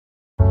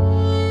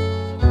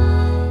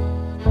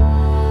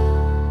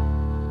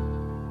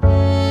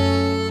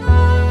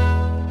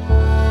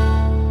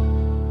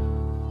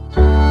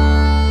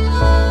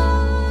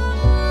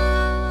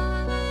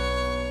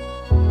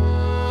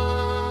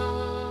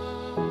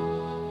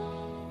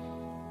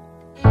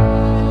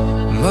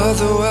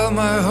Motherwell,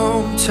 my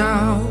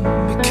hometown,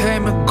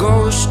 became a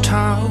ghost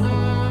town.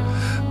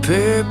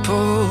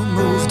 People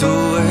moved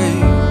away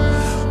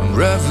when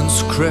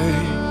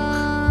Revenscraig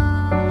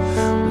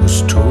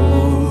was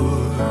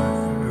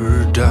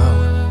torn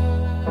down.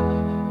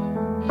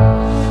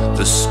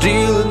 The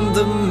steel in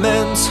the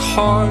men's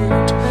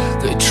heart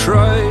they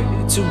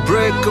tried to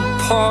break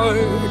apart.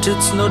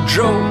 It's no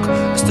joke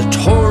as the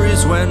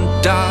Torys went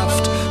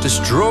daft,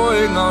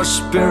 destroying our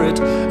spirit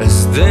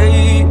as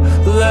they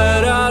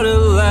let out a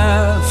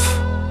laugh.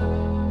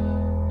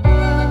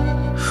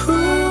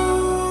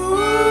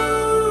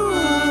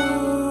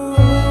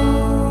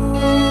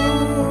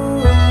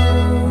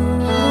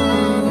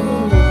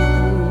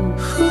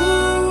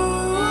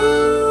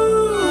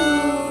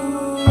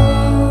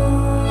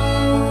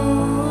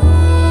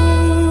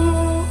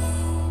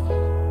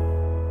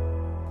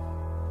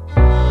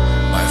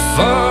 My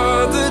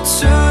father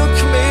took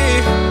me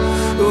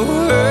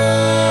away.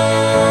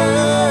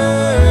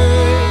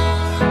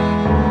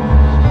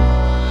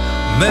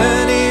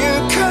 Many a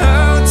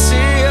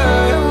county I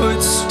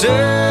would stay.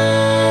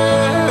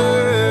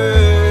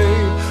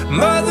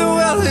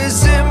 Motherwell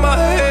is in my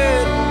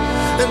head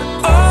and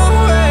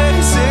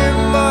always in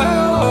my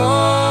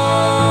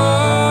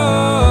heart.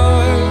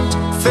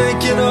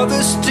 Thinking of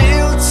the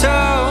steel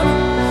town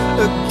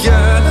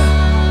again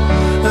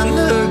and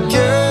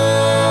again.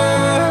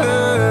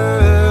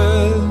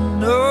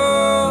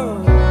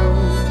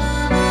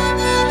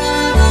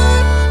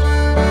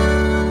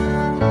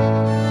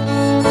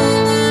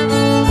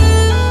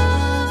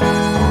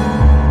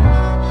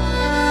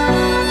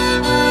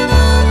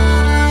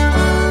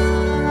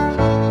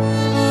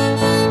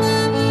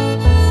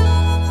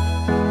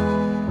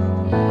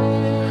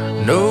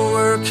 No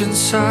work in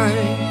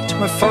sight,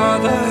 my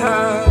father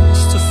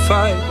has to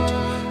fight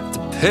the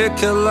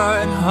picket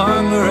line,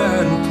 hunger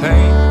and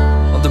pain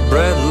on the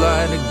bread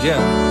line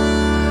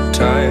again.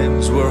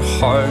 Times were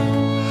hard,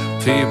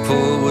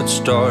 people would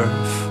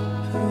starve.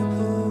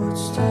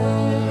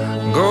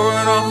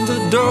 Going on the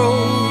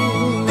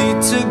dole, need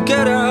to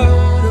get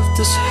out of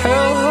this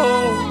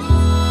hellhole.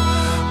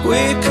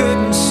 We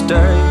couldn't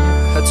stay,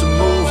 had to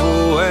move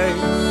away.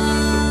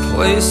 The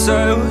place I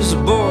was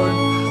born,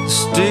 the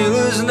steel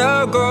is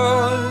now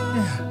gone.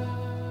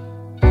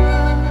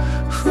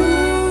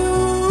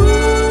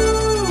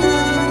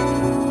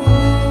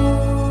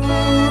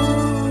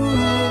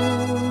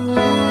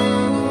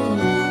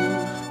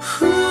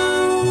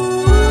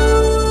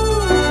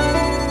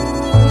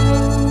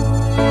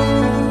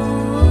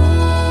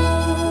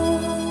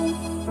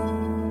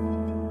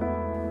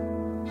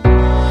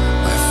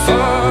 My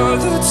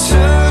father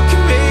took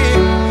me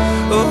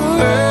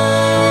away.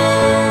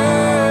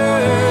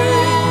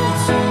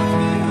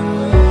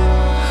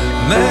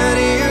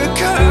 Many a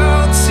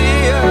county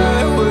I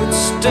would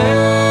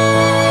stay.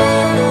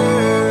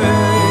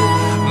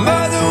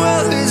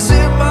 Motherwell is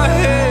in my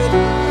head,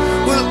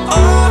 will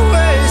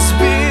always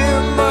be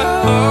in my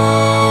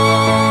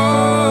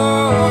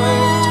heart.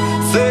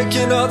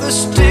 Thinking of the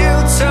steel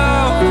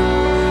town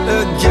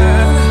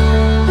again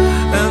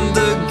and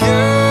again.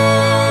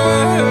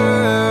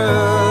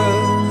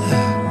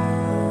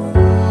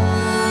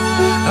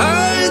 I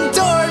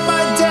adored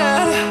my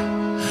dad.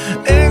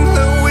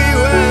 England we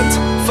went,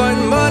 find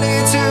money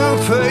to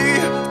pay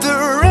the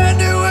rent.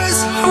 It was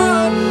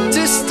hard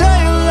to stay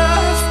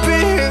alive,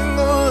 being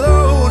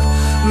alone,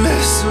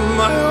 missing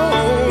my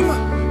home.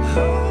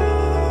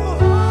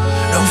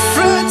 No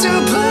friend to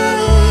play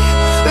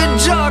a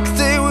jock,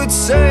 they would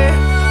say.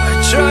 I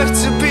tried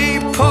to be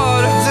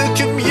part of the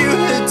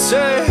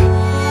community.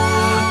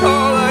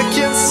 All I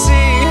can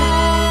see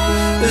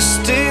is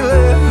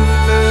stealing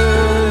me.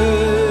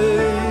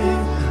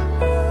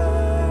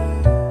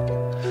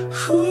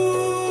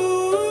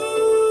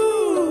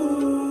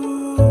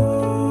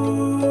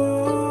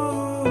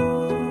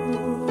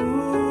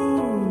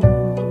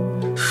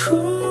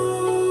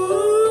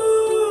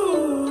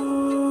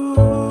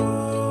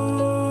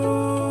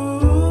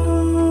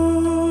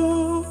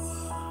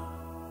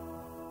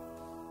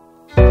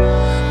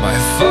 My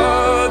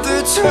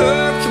father took